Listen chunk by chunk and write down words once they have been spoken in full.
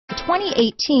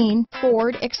2018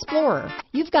 Ford Explorer.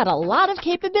 You've got a lot of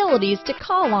capabilities to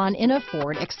call on in a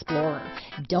Ford Explorer.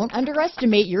 Don't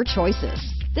underestimate your choices.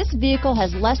 This vehicle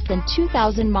has less than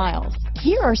 2,000 miles.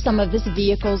 Here are some of this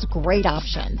vehicle's great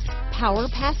options: power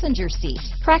passenger seat,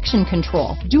 traction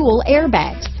control, dual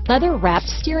airbags, leather-wrapped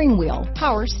steering wheel,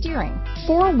 power steering,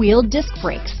 four-wheel disc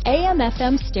brakes,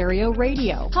 AM/FM stereo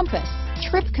radio, compass,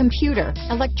 trip computer,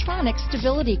 electronic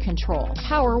stability control,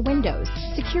 power windows,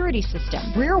 security system,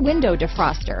 rear window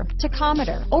defroster,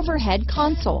 tachometer, overhead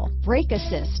console, brake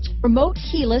assist, remote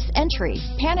keyless entry,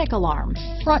 panic alarm,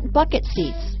 front bucket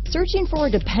seats. Searching for a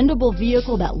dependable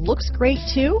vehicle that looks great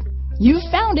too? You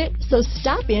found it, so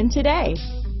stop in today.